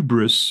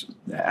hubris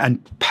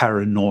and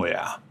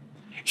paranoia.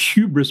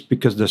 Hubris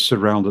because they're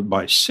surrounded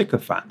by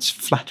sycophants,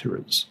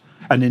 flatterers,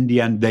 and in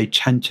the end they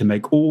tend to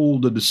make all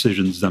the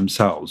decisions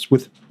themselves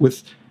with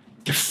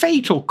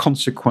fatal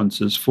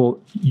consequences for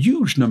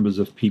huge numbers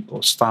of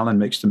people. Stalin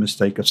makes the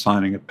mistake of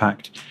signing a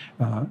pact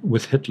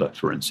with Hitler,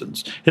 for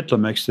instance. Hitler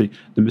makes the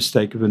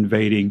mistake of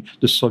invading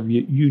the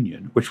Soviet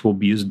Union, which will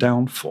be his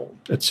downfall,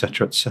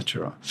 etc.,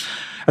 etc.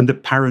 And the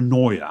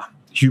paranoia,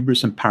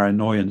 hubris and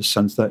paranoia in the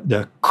sense that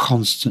they're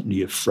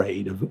constantly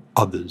afraid of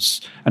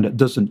others, and it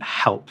doesn't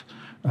help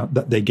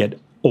that they get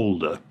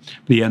older.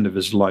 At the end of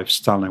his life,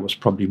 Stalin was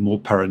probably more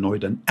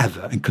paranoid than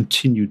ever and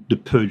continued the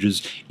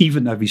purges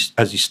even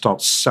as he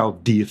starts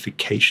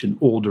self-deification,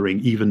 ordering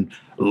even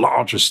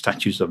larger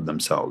statues of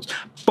themselves.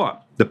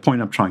 But the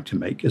point I'm trying to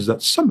make is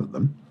that some of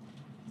them,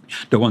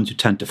 the ones who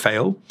tend to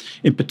fail,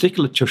 in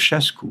particular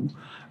Ceausescu,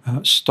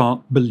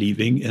 start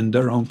believing in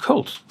their own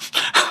cult.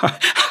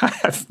 I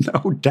have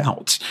no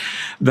doubt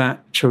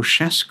that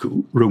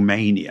Ceausescu,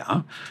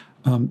 Romania,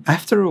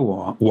 after a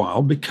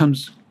while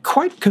becomes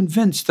quite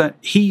convinced that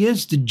he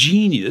is the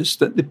genius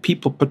that the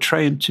people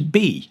portray him to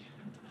be.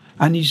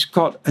 And he's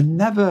got a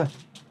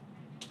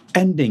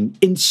never-ending,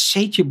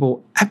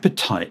 insatiable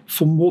appetite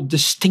for more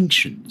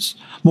distinctions,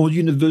 more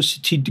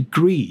university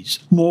degrees,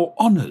 more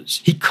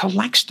honors. He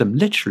collects them,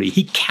 literally.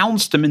 He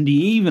counts them in the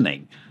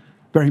evening,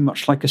 very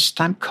much like a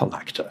stamp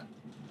collector.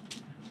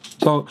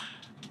 So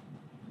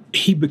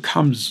he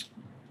becomes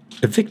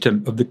a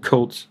victim of the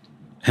cult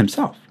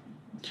himself.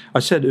 I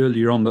said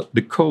earlier on that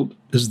the cult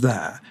is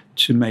there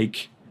to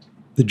make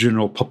the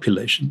general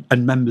population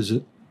and members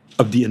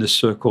of the inner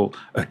circle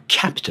a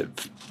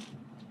captive.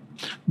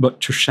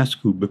 But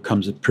Ceausescu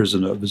becomes a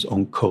prisoner of his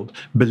own cult,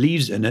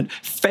 believes in it,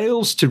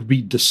 fails to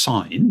read the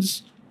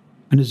signs,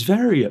 and is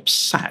very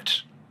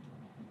upset.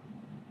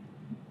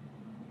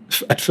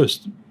 At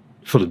first,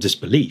 full of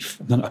disbelief,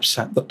 and then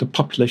upset that the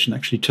population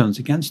actually turns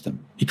against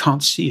him. He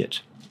can't see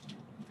it.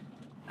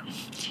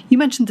 You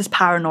mentioned this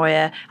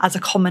paranoia as a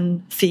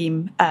common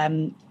theme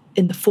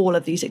in the fall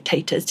of these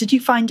dictators. Did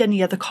you find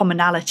any other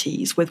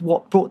commonalities with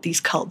what brought these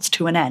cults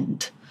to an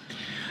end?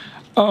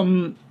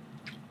 Well,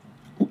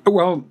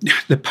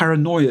 the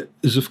paranoia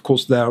is, of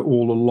course, there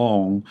all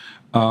along.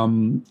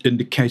 In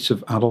the case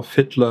of Adolf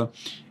Hitler,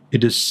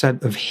 it is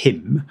said of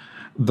him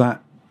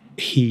that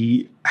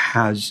he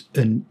has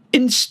an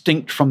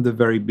instinct from the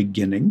very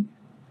beginning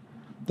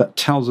that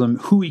tells him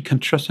who he can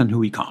trust and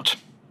who he can't.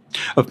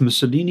 Of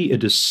Mussolini,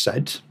 it is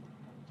said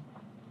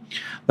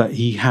that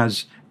he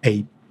has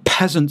a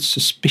peasant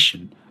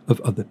suspicion of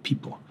other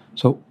people.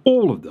 So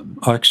all of them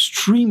are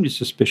extremely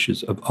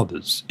suspicious of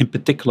others, in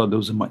particular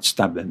those who might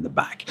stab them in the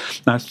back.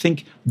 Now, I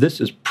think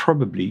this is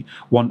probably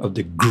one of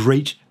the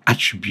great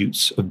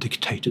attributes of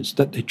dictators,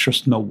 that they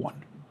trust no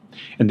one.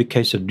 In the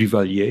case of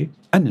Duvalier,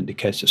 and in the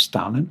case of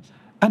Stalin,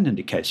 and in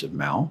the case of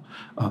Mao,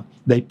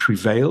 they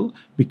prevail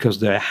because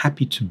they're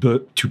happy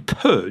to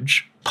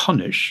purge,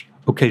 punish,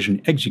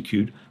 occasionally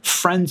execute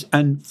friends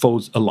and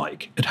foes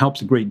alike. It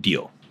helps a great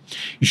deal.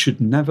 You should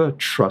never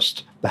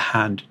trust the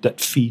hand that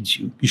feeds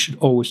you. You should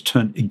always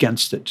turn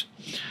against it.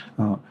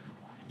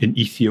 In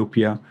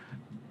Ethiopia,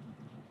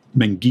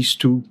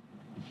 Mengistu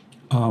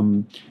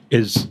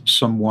is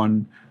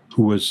someone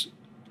who was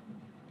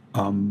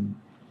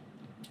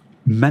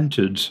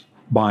mentored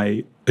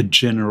by a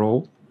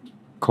general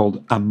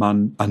called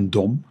Aman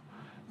Andom,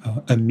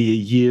 a mere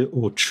year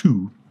or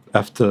two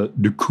after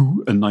the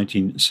coup in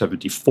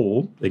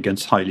 1974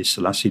 against Haile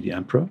Selassie, the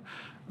emperor.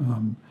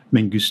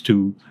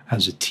 Mengistu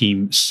has a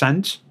team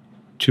sent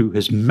to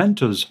his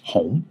mentor's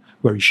home,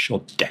 where he's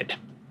shot dead.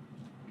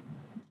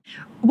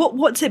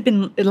 What's it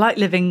been like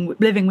living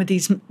with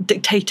these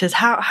dictators?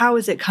 How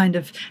is it kind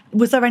of?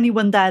 Was there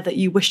anyone there that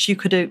you wished you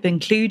could have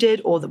included,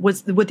 or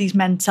were these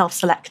men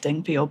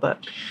self-selecting for your book?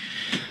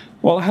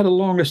 Well, I had a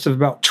long list of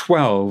about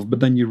 12, but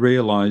then you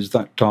realise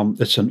that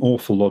it's an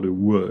awful lot of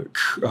work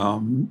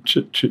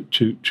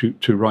to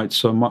write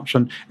so much.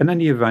 And in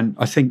any event,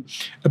 I think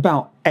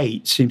about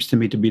 8 seems to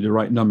me to be the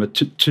right number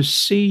to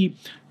see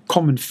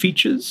common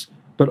features,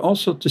 but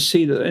also to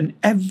see that in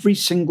every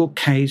single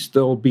case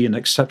there will be an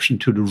exception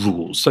to the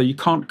rules. So you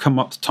can't come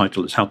up, the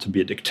title is How to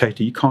Be a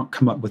Dictator. You can't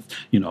come up with,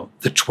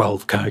 the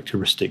 12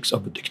 characteristics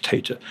of a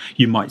dictator.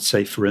 You might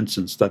say, for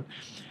instance, that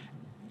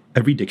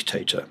every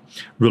dictator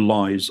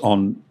relies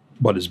on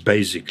what is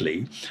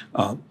basically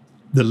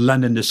the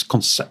Leninist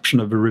conception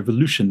of a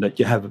revolution, that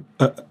you have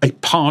a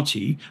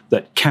party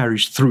that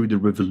carries through the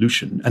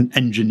revolution and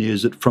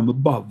engineers it from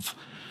above.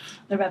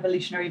 The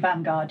revolutionary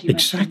vanguard, you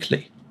Exactly.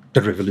 mentioned.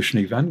 The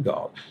revolutionary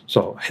vanguard.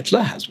 So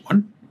Hitler has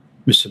one.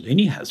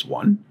 Mussolini has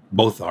one.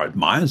 Both are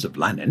admirers of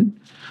Lenin.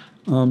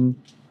 But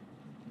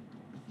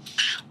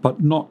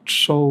not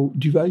so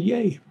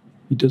Duvalier.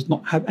 He does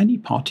not have any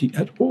party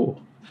at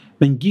all.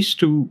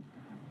 Mengistu,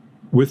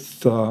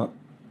 with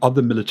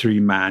other military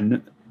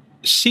men,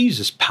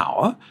 seizes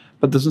power,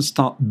 but doesn't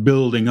start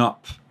building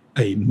up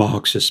a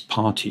Marxist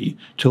party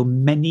till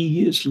many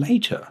years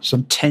later,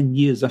 some 10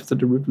 years after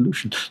the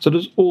revolution. So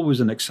there's always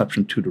an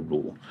exception to the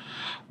rule.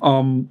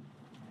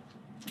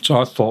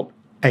 So I thought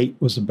 8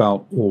 was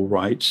about all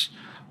right.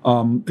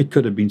 It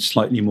could have been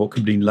slightly more, could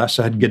have been less.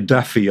 I had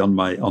Gaddafi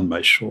on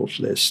my short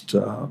list,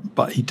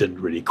 but he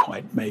didn't really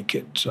quite make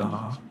it.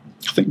 I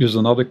think there's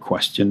another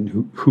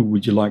question, who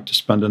would you like to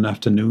spend an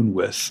afternoon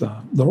with?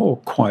 They're all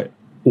quite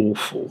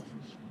awful.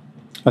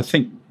 I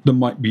think there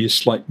might be a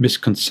slight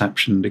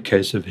misconception in the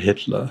case of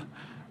Hitler,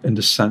 in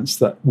the sense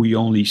that we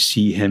only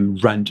see him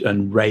rant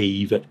and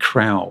rave at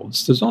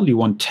crowds. There's only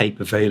one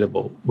tape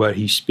available where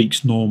he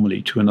speaks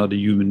normally to another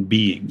human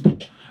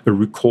being, a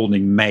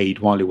recording made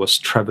while he was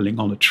traveling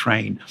on a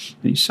train.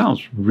 And he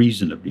sounds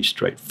reasonably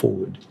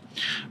straightforward.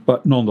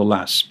 But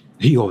nonetheless,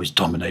 he always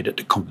dominated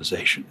the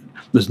conversation.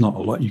 There's not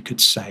a lot you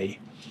could say.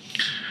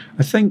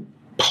 I think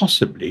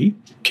possibly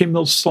Kim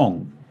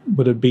Il-sung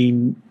would have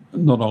been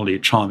not only a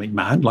charming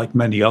man, like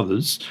many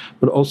others,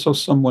 but also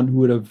someone who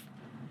would have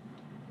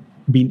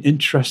been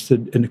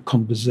interested in a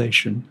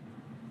conversation,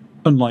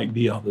 unlike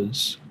the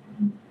others.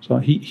 So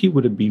he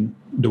would have been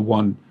the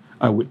one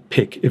I would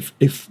pick if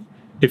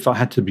I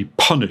had to be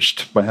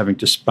punished by having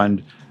to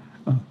spend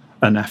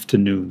an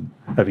afternoon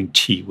having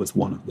tea with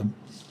one of them.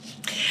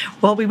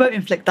 Well, we won't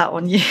inflict that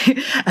on you.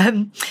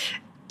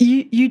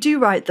 You do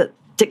write that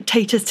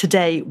dictators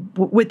today,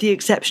 with the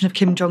exception of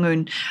Kim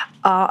Jong-un,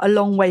 are a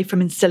long way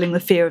from instilling the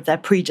fear of their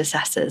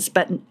predecessors.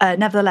 But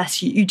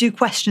nevertheless, you do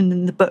question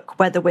in the book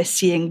whether we're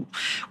seeing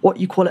what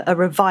you call a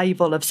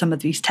revival of some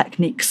of these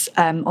techniques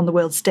on the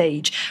world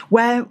stage.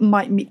 Where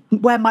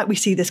might we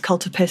see this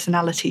cult of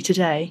personality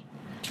today?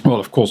 Well,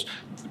 of course,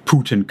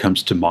 Putin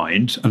comes to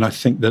mind, and I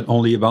think that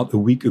only about a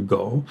week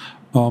ago,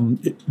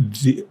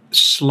 the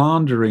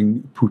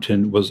slandering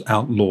Putin was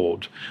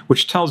outlawed,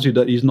 which tells you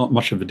that he's not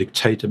much of a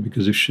dictator,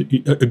 because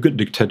a good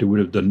dictator would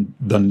have done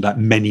that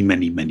many,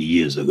 many, many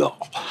years ago.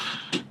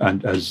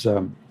 And as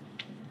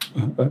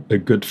a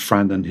good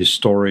friend and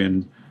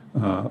historian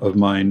of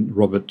mine,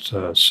 Robert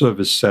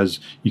Service, says,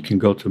 you can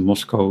go to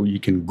Moscow, you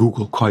can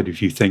Google quite a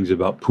few things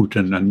about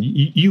Putin, and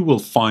you will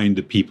find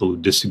the people who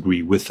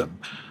disagree with him.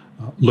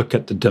 Look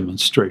at the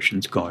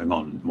demonstrations going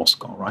on in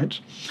Moscow, right?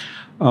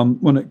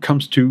 When it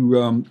comes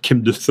to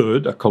Kim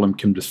III, I call him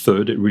Kim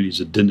III, it really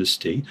is a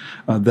dynasty.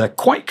 There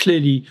quite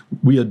clearly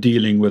we are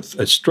dealing with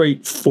a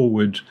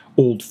straightforward,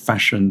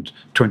 old-fashioned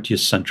 20th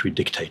century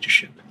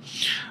dictatorship.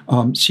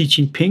 Xi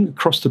Jinping,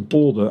 across the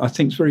border, I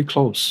think is very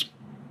close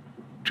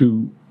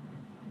to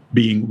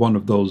being one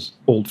of those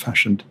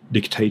old-fashioned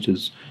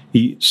dictators.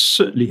 He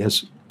certainly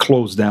has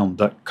closed down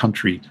that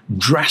country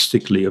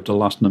drastically over the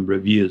last number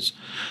of years.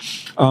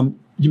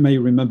 You may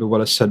remember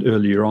what I said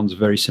earlier on, it's a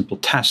very simple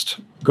test.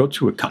 Go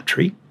to a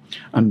country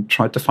and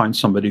try to find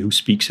somebody who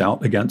speaks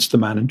out against the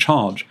man in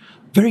charge.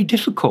 Very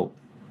difficult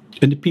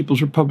in the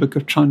People's Republic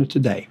of China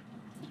today.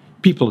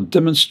 People are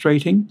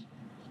demonstrating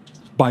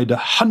by the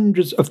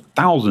hundreds of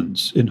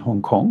thousands in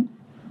Hong Kong,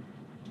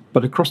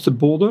 but across the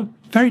border,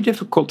 very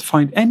difficult to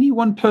find any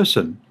one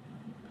person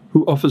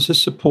who offers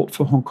his support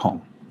for Hong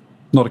Kong.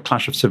 Not a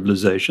clash of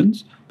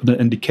civilizations, but an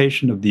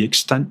indication of the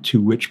extent to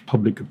which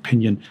public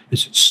opinion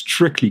is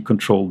strictly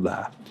controlled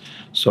there.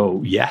 So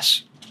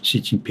yes,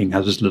 Xi Jinping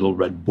has his little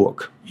red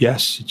book.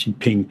 Yes, Xi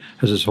Jinping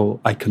has his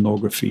whole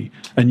iconography.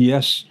 And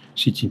yes,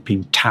 Xi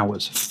Jinping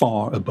towers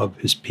far above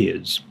his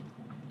peers.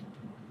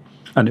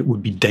 And it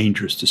would be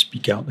dangerous to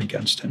speak out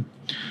against him.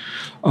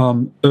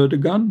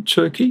 Erdogan,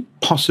 Turkey,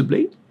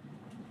 possibly,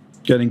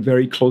 getting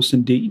very close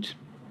indeed.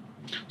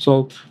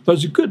 So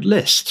there's a good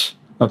list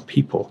of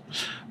people.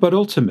 But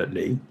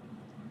ultimately,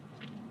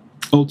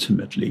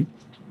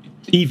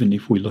 even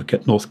if we look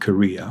at North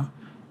Korea,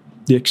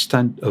 the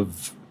extent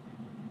of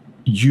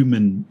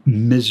human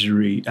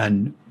misery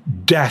and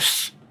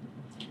death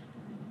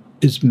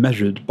is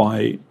measured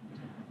by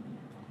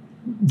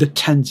the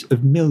tens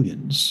of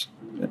millions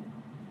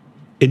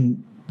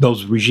in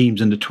those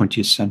regimes in the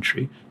 20th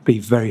century. It'd be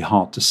very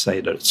hard to say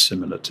that it's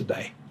similar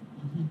today.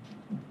 Mm-hmm.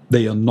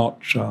 They are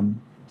not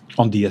on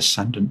the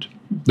ascendant.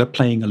 They're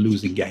playing a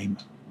losing game.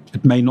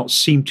 It may not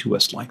seem to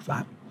us like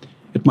that.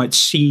 It might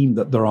seem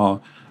that there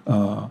are,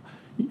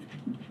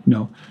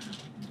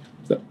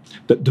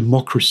 that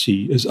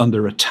democracy is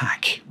under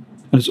attack.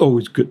 And it's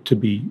always good to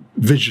be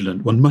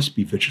vigilant. One must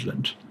be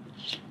vigilant.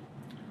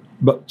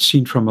 But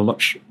seen from a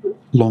much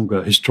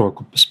longer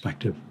historical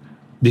perspective,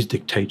 these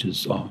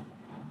dictators are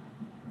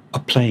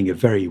playing a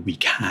very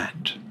weak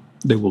hand.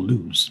 They will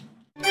lose.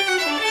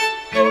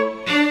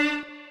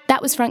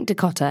 That was Frank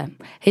Dikötter.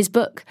 His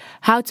book,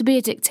 How to Be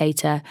a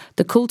Dictator,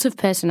 The Cult of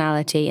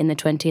Personality in the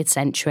 20th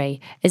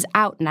Century, is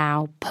out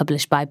now,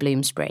 published by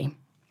Bloomsbury.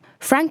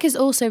 Frank has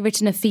also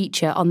written a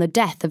feature on the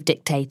death of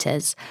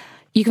dictators.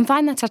 You can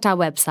find that at our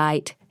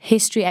website,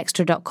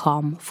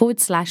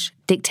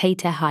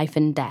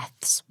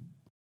 historyextra.com/dictator-deaths.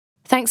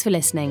 Thanks for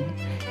listening.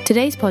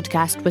 Today's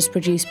podcast was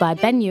produced by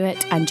Ben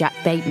Hewitt and Jack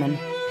Bateman.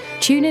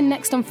 Tune in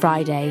next on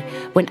Friday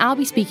when I'll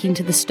be speaking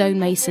to the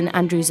stonemason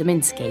Andrew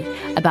Zaminsky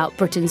about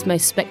Britain's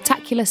most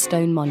spectacular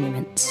stone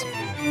monuments.